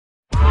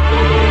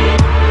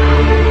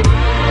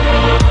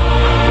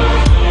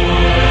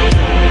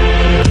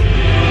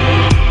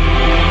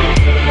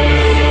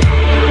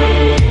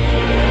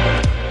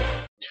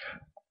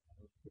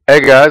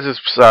Hey guys, it's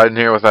Poseidon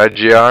here with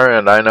IGR,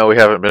 and I know we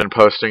haven't been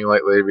posting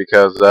lately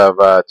because of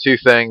two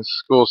things.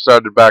 School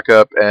started back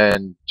up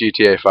and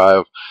GTA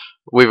 5.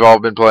 We've all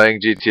been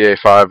playing GTA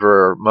 5,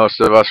 or most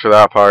of us for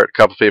that part.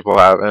 A couple people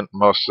haven't.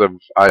 Most of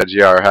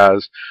IGR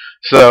has.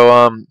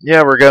 So,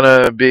 yeah, we're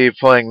going to be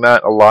playing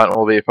that a lot, and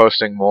we'll be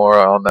posting more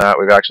on that.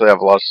 We actually have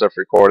a lot of stuff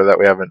recorded that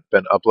we haven't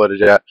been uploaded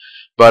yet.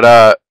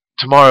 But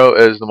tomorrow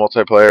is the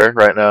multiplayer.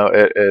 Right now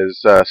it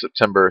is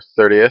September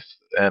 30th,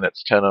 and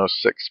it's 10:06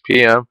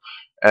 p.m.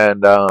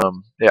 And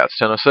yeah, it's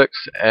 10:06,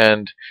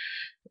 and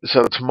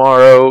so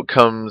tomorrow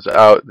comes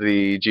out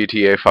the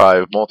GTA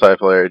 5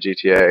 multiplayer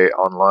GTA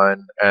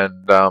Online,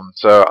 and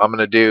so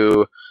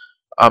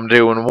I'm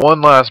doing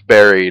one last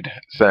buried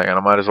thing, and I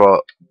might as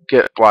well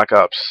get Black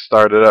Ops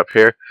started up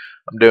here.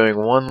 I'm doing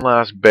one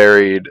last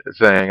buried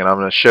thing, and I'm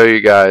going to show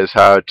you guys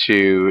how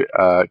to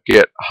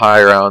get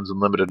high rounds and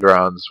limited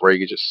rounds where you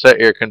can just set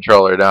your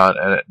controller down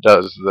and it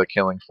does the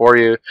killing for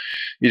you.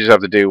 You just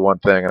have to do one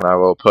thing, and I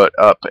will put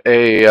up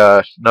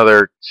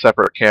another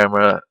separate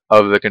camera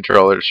of the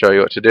controller to show you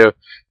what to do.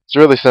 It's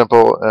really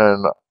simple,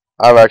 and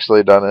I've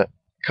actually done it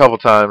a couple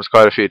times,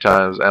 quite a few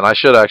times, and I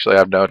should actually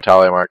have no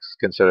tally marks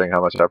considering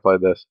how much I played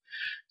this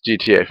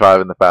GTA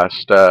 5 in the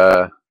past,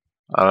 I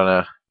don't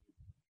know,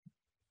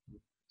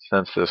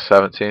 since the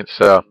 17th.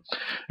 So,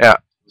 yeah.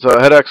 So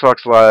hit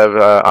Xbox Live.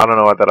 I don't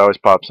know why that always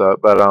pops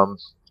up, but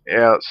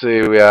yeah. Let's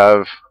see. We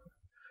have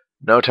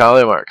no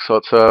tally marks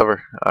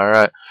whatsoever. All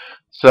right.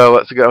 So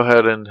let's go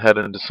ahead and head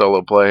into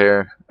solo play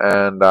here,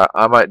 and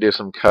I might do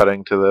some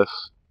cutting to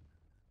this,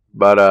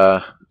 but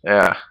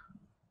yeah.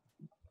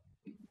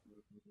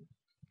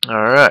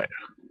 All right.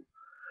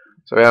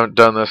 So we haven't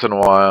done this in a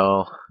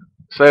while.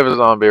 Save a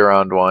zombie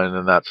round one,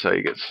 and that's how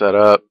you get set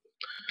up.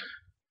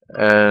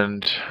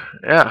 And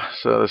yeah,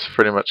 so this is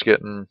pretty much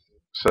getting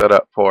set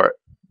up for it.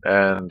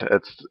 And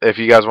it's if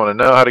you guys want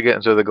to know how to get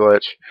into the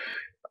glitch,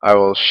 I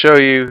will show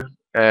you.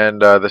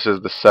 And this is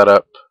the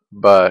setup.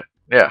 But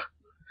yeah.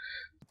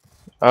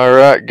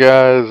 Alright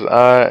guys,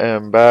 I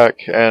am back,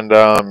 and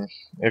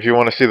if you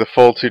want to see the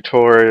full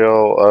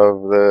tutorial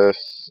of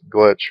this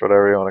glitch,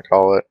 whatever you want to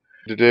call it,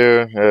 to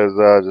do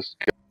is just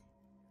go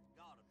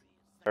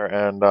there,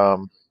 and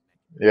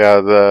yeah,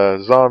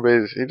 the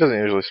zombies, he doesn't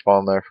usually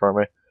spawn there for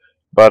me,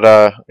 but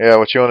yeah,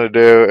 what you want to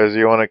do is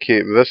you want to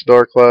keep this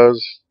door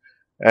closed,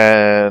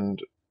 and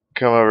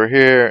come over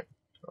here,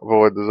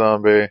 avoid the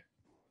zombie,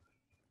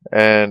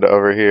 and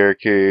over here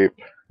keep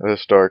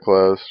this door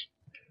closed.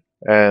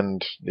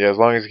 And yeah, as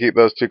long as you keep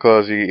those two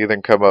closed, you can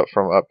either come up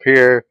from up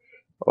here,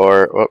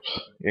 or whoops,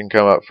 you can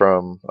come up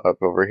from up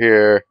over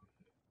here,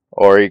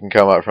 or you can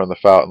come up from the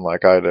fountain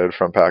like I did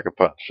from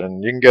Pack-a-Punch.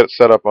 And you can get it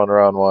set up on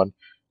round one.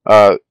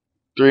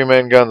 Three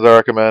main guns I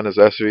recommend is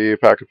SVU,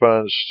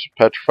 Pack-a-Punch,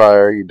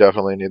 Petrifier. You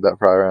definitely need that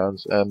for high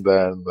rounds, and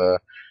then the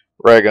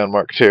Ray Gun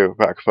Mark II,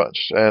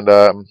 Pack-a-Punch. And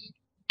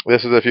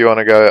this is if you want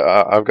to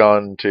go. I've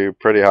gone to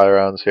pretty high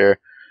rounds here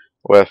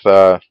with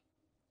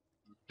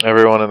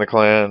everyone in the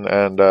clan,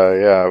 and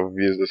yeah,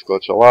 we've used this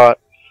glitch a lot.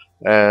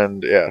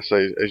 And yeah, so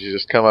as you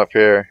just come up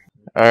here,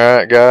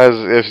 alright guys,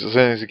 as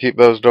soon as you keep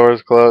those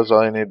doors closed,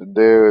 all you need to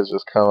do is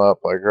just come up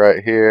like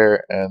right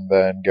here and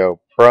then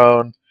go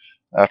prone.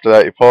 After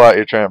that, you pull out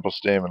your trample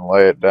steam and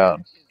lay it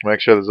down.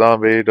 Make sure the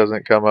zombie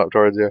doesn't come up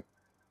towards you,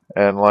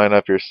 and line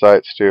up your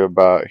sights to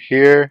about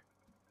here,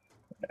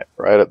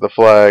 right at the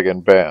flag,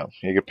 and bam,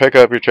 you can pick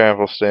up your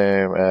trample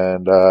steam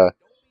and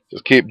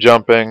just keep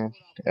jumping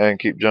and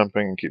keep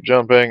jumping and keep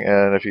jumping.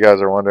 And if you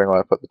guys are wondering why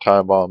I put the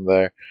time bomb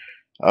there,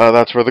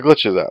 that's where the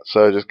glitch is at.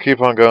 So just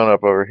keep on going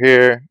up over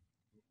here,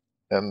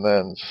 and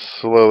then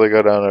slowly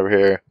go down over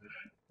here.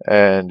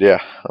 And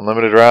yeah,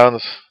 unlimited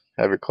rounds.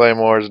 Have your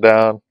claymores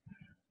down.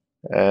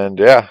 And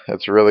yeah,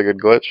 it's a really good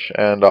glitch.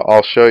 And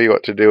I'll show you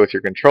what to do with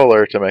your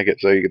controller to make it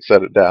so you can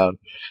set it down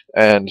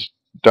and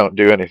don't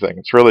do anything.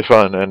 It's really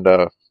fun and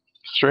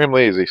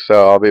extremely easy.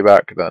 So I'll be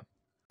back then.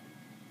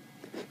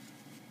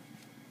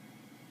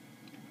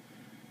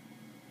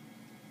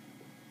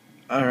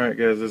 Alright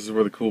guys, this is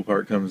where the cool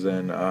part comes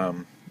in.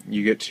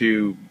 You get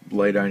to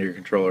lay down your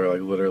controller,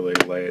 like literally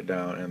lay it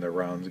down, and the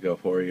rounds go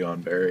for you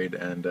on buried,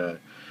 and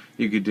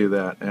you could do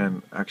that,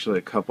 and actually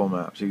a couple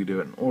maps. You could do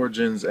it in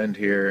Origins and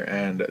here,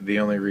 and the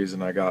only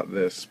reason I got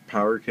this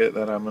power kit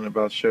that I'm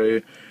about to show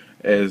you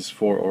is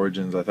for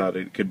Origins. I thought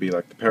it could be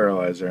like the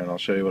Paralyzer, and I'll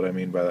show you what I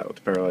mean by that with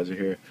the Paralyzer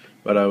here.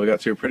 But we got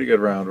to a pretty good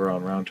round. We're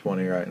on round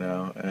 20 right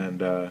now, and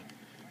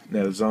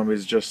yeah, the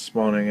zombie's just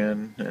spawning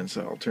in, and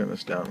so I'll turn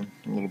this down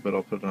a little bit.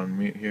 I'll put it on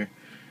mute here.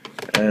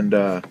 And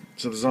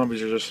so the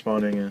zombies are just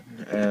spawning in,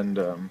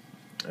 and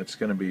it's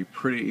going to be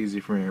pretty easy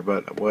from here.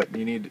 But what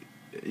you need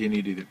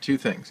either two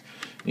things.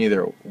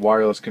 Either a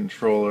wireless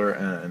controller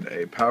and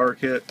a power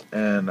kit.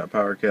 And a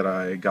power kit,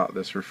 I got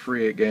this for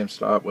free at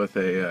GameStop with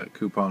a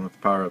coupon with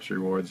power-ups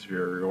rewards if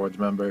you're a rewards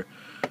member.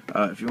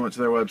 If you went to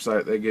their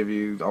website, they give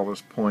you all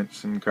this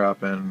points and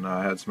crap, and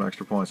I had some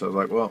extra points. I was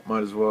like, well,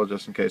 might as well,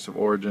 just in case if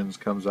Origins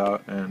comes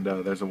out, and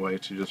there's a way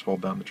to just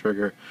hold down the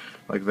trigger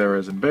like there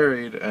is in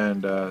Buried,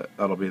 and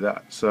that'll be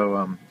that.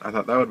 So I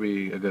thought that would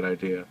be a good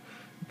idea.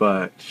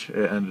 but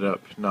it ended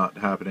up not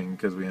happening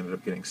because we ended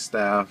up getting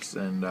staffs,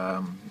 and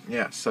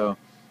yeah, so.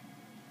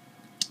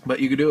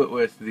 But you could do it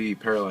with the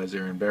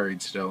paralyzer and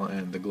buried still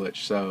and the glitch.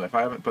 So if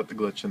I haven't put the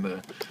glitch in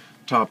the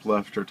top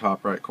left or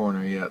top right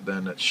corner yet,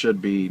 then it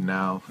should be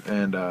now,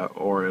 and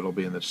or it'll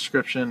be in the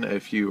description.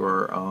 If you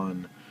are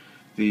on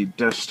the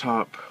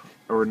desktop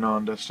or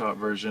non-desktop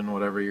version,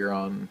 whatever you're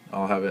on,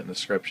 I'll have it in the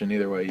description.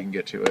 Either way, you can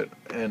get to it.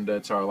 And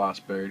it's our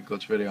last buried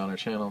glitch video on our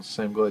channel. It's the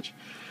same glitch.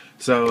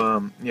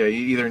 So yeah,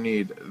 you either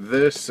need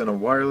this and a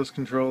wireless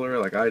controller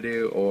like I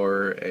do,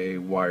 or a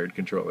wired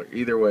controller.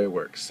 Either way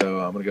works. So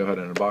I'm gonna go ahead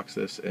and unbox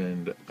this,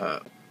 and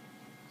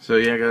so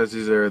yeah, guys,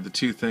 these are the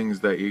two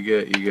things that you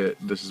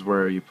get. This is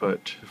where you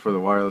put for the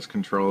wireless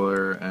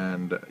controller,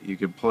 and you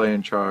could play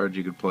and charge.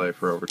 You could play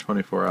for over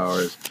 24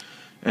 hours,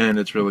 and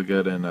it's really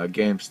good. And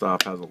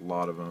GameStop has a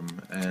lot of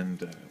them,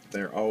 and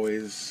they're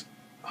always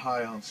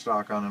high on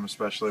stock on them,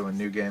 especially when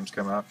new games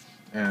come out.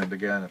 And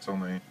again, it's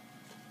only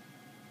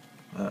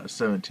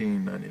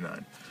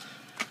 $17.99.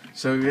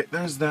 So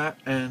there's that,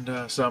 and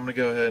so I'm gonna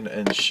go ahead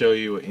and show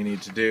you what you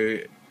need to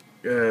do.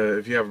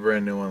 If you have a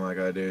brand new one like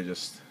I do,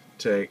 just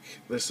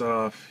take this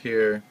off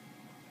here,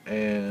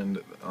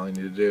 and all you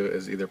need to do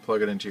is either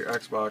plug it into your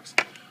Xbox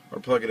or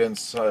plug it in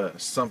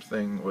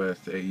something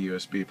with a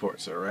USB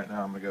port. So right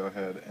now I'm gonna go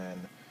ahead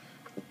and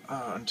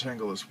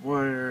untangle this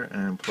wire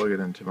and plug it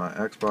into my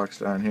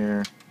Xbox down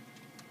here,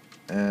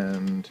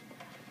 and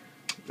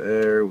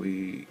there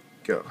we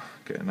go.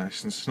 Okay,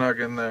 nice and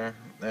snug in there.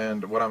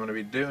 And what I'm going to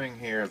be doing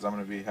here is I'm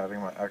going to be having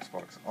my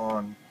Xbox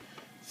on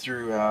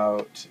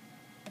throughout,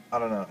 I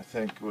don't know, I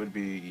think it would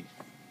be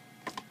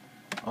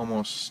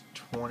almost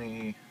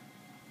 20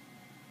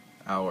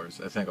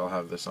 hours. I think I'll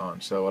have this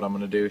on. So what I'm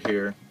going to do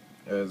here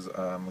is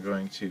I'm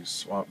going to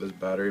swap this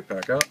battery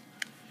pack out,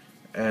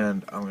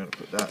 and I'm going to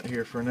put that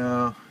here for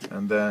now,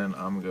 and then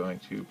I'm going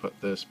to put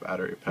this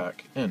battery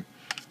pack in.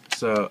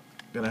 So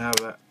I'm going to have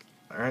that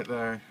right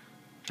there.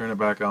 Turn it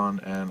back on,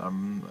 and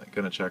I'm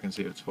going to check and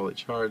see if it's fully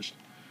charged,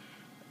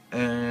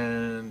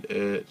 and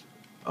it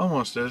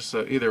almost is.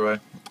 So either way,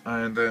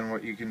 and then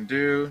what you can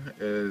do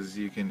is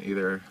you can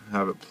either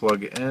have it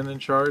plug in and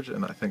charge,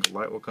 and I think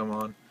light will come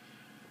on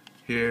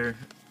here.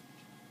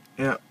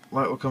 Yeah,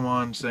 light will come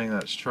on saying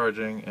that it's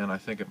charging, and I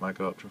think it might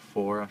go up to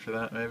 4 after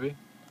that maybe,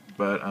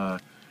 but I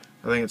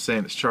think it's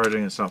saying it's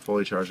charging. It's not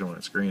fully charging. When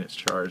it's green, it's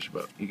charged.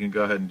 But you can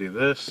go ahead and do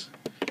this,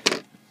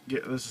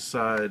 get this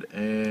aside,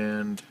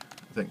 and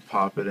I think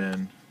pop it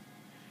in,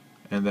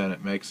 and then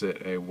it makes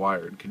it a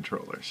wired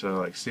controller. So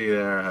like, see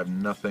there, I have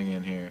nothing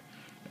in here,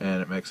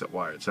 and it makes it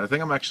wired. So I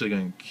think I'm actually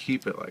going to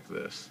keep it like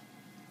this,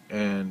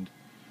 and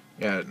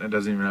yeah, it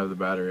doesn't even have the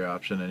battery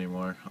option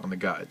anymore on the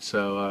guide.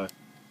 So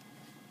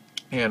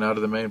yeah, now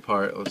to the main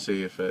part. Let's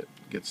see if it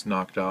gets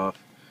knocked off.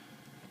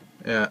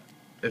 Yeah,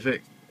 if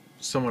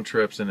someone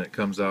trips and it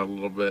comes out a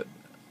little bit,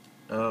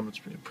 it's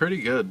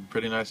pretty good,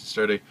 pretty nice and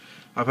sturdy.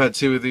 I've had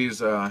 2 of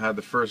these. I had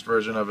the first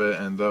version of it,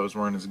 and those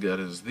weren't as good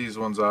as these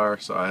ones are,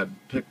 so I had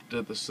picked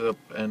this up,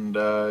 and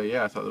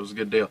yeah, I thought it was a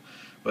good deal.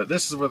 But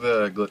this is where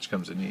the glitch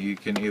comes in. You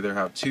can either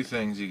have 2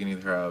 things. You can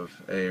either have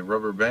a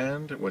rubber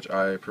band, which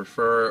I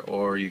prefer,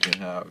 or you can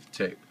have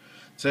tape.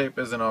 Tape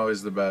isn't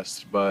always the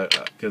best,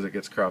 but because it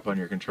gets crap on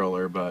your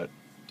controller, but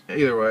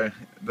either way,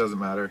 it doesn't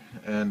matter.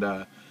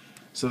 And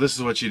so this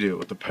is what you do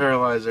with the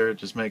paralyzer.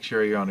 Just make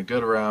sure you're on a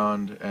good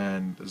round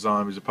and the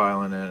zombies are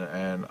piling in,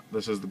 and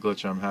this is the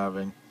glitch I'm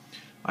having.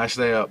 I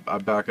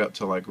back up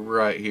to like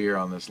right here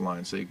on this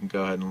line, so you can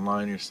go ahead and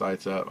line your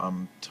sights up.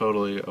 I'm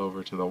totally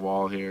over to the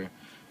wall here,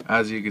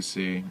 as you can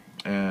see,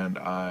 and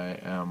I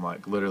am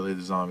like, literally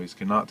the zombies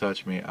cannot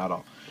touch me at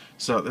all.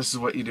 So this is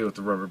what you do with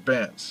the rubber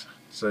bands.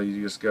 So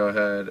you just go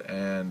ahead,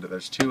 and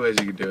there's 2 ways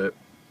you can do it.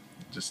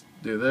 Just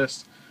do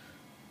this,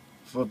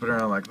 flip it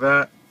around like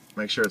that,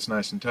 make sure it's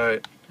nice and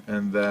tight,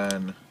 and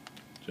then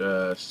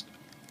just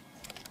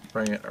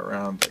bring it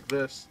around like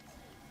this,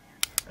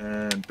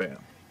 and bam.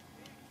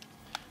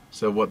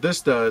 So what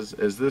this does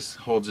is this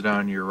holds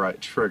down your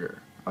right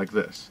trigger like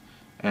this,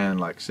 and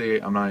like, see,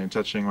 I'm not even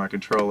touching my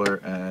controller,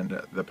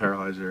 and the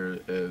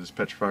paralyzer is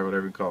petrified,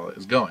 whatever you call it,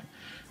 is going.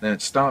 Then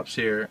it stops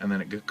here, and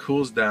then it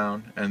cools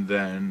down, and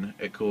then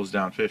it cools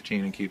down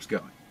 15 and keeps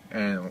going.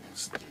 And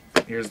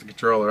here's the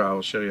controller. I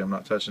will show you. I'm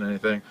not touching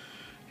anything.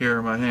 Here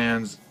are my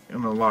hands.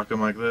 I'm going to lock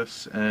them like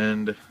this,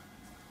 and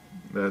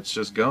that's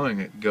just going.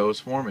 It goes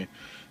for me.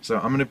 So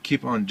I'm going to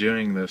keep on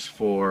doing this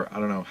for I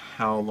don't know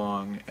how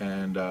long,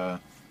 and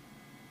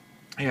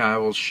yeah, I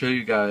will show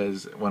you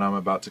guys when I'm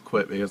about to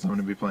quit, because I'm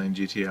going to be playing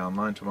GTA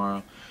Online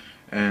tomorrow.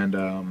 And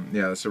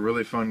yeah, it's a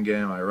really fun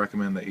game. I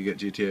recommend that you get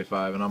GTA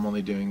 5, and I'm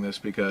only doing this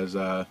because,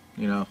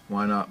 you know,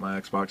 why not?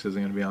 My Xbox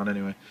isn't going to be on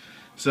anyway.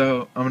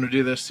 So I'm going to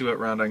do this, see what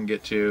round I can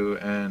get to,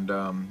 and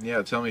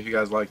yeah, tell me if you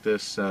guys like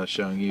this,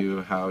 showing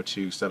you how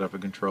to set up a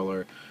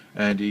controller.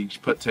 And you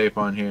put tape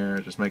on here,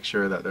 just make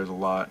sure that there's a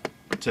lot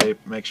of tape,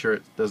 make sure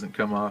it doesn't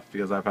come off,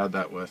 because I've had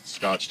that with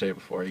Scotch tape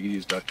before. You can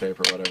use duct tape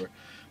or whatever.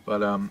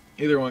 But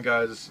either one,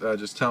 guys,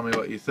 just tell me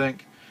what you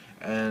think.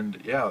 And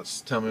yeah,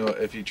 tell me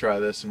if you try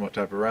this and what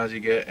type of rounds you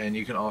get. And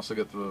you can also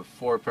get the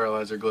 4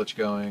 paralyzer glitch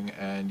going,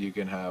 and you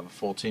can have a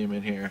full team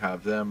in here,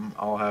 have them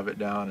all have it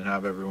down, and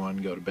have everyone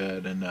go to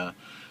bed and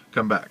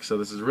come back. So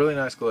this is a really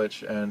nice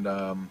glitch, and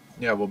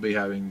yeah, we'll be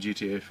having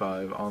GTA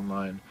 5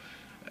 online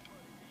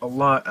a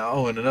lot.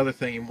 Oh, and another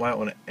thing, you might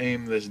want to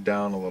aim this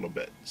down a little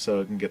bit so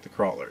it can get the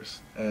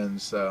crawlers.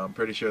 And so I'm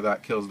pretty sure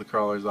that kills the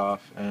crawlers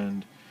off.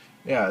 And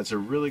yeah, it's a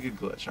really good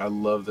glitch. I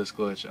love this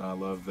glitch, and I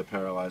love the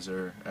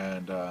paralyzer,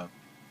 and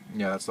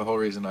yeah, that's the whole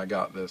reason I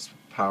got this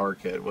power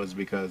kit, was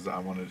because I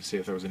wanted to see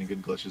if there was any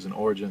good glitches in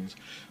Origins,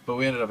 but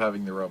we ended up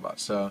having the robot.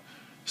 So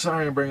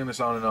sorry I'm bringing this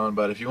on,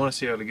 but if you want to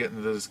see how to get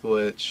into this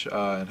glitch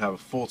and have a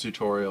full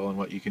tutorial and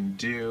what you can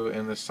do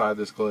inside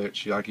this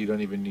glitch, like, you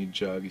don't even need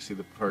Jug. You see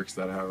the perks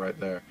that I have right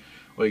there.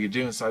 What you can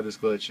do inside this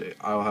glitch,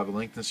 I'll have a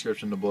link in the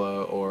description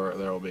below, or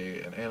there will be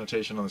an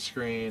annotation on the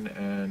screen,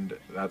 and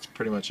that's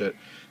pretty much it.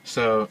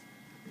 So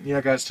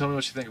yeah, guys, tell me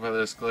what you think about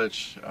this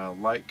glitch.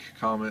 Like,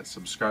 comment,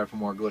 subscribe for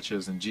more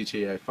glitches in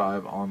GTA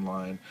 5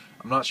 Online.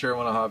 I'm not sure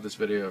when I'll have this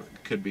video.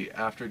 It could be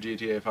after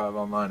GTA 5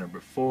 Online, or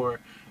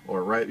before,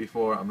 or right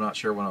before. I'm not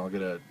sure when I'll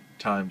get a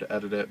time to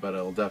edit it, but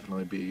it'll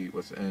definitely be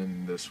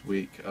within this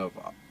week of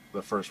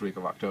the first week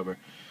of October.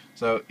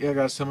 So yeah,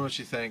 guys, tell me what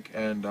you think,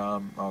 and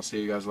I'll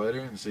see you guys later,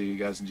 and see you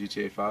guys in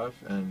GTA 5.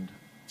 And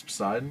it's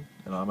Poseidon,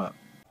 and I'm out.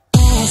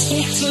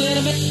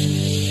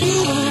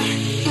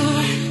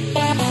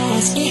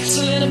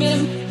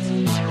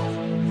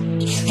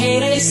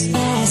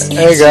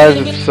 Hey guys,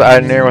 it's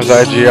Poseidon here with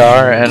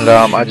IGR, and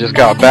I just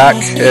got back.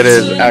 It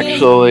is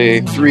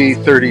actually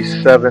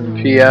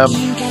 3:37 p.m.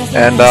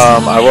 and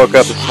I woke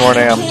up this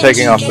morning. I'm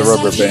taking off the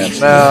rubber band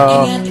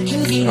now.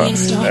 Oh,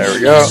 there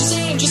we go.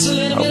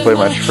 Hopefully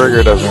my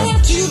trigger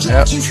doesn't.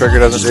 Yep, trigger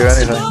doesn't do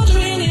anything.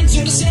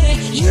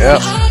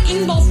 Yep.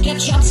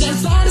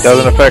 It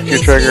doesn't affect your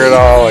trigger at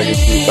all. Like,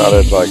 if you thought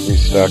it'd like be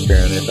stuck or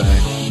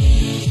anything.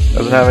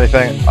 Doesn't have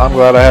anything. I'm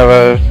glad I have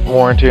a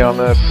warranty on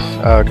this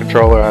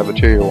controller. I have a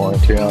 2-year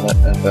warranty on it,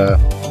 and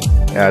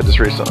yeah, I just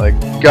recently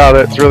got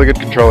it. It's a really good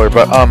controller.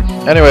 But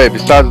anyway,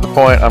 besides the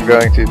point, I'm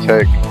going to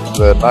take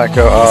the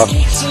Nyko off,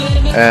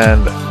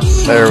 and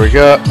there we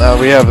go. Now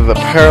we have the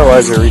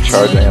paralyzer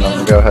recharging, and I'm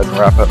going to go ahead and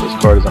wrap up this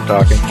cord as I'm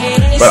talking.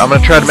 But I'm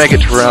going to try to make it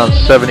to around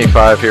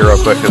 75 here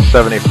real quick, because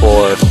 74,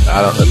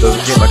 I don't know, it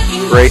doesn't seem like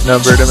a great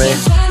number to me.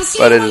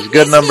 But it is a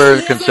good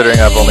number,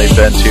 considering I've only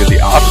been to the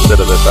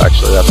opposite of this,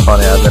 actually. That's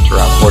funny, I've been to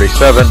around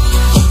 47.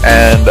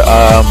 And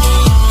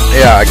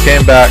yeah, I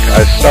came back,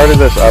 I started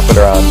this up at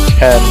around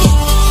 10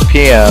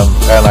 p.m.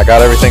 and I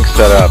got everything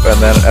set up, and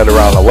then at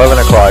around 11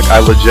 o'clock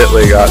I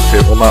legitly got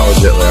to, well, not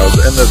legitly, I was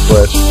in this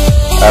glitch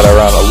at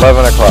around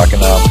 11 o'clock,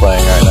 and now I'm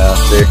playing right now.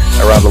 See,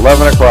 around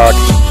 11 o'clock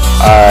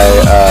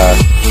I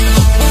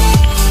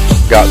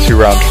got to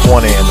around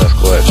 20 in this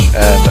glitch,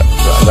 and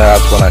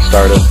that's when I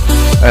started.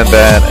 And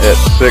then at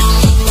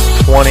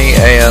 6:20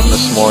 a.m.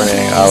 this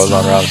morning, I was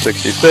on round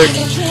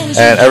 66,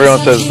 and everyone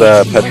says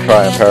the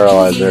Petrify and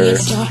Paralyzer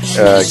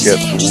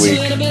gets weak,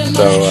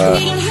 so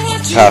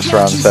past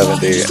round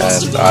 70,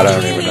 and I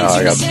don't even know,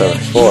 I got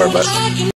 74, but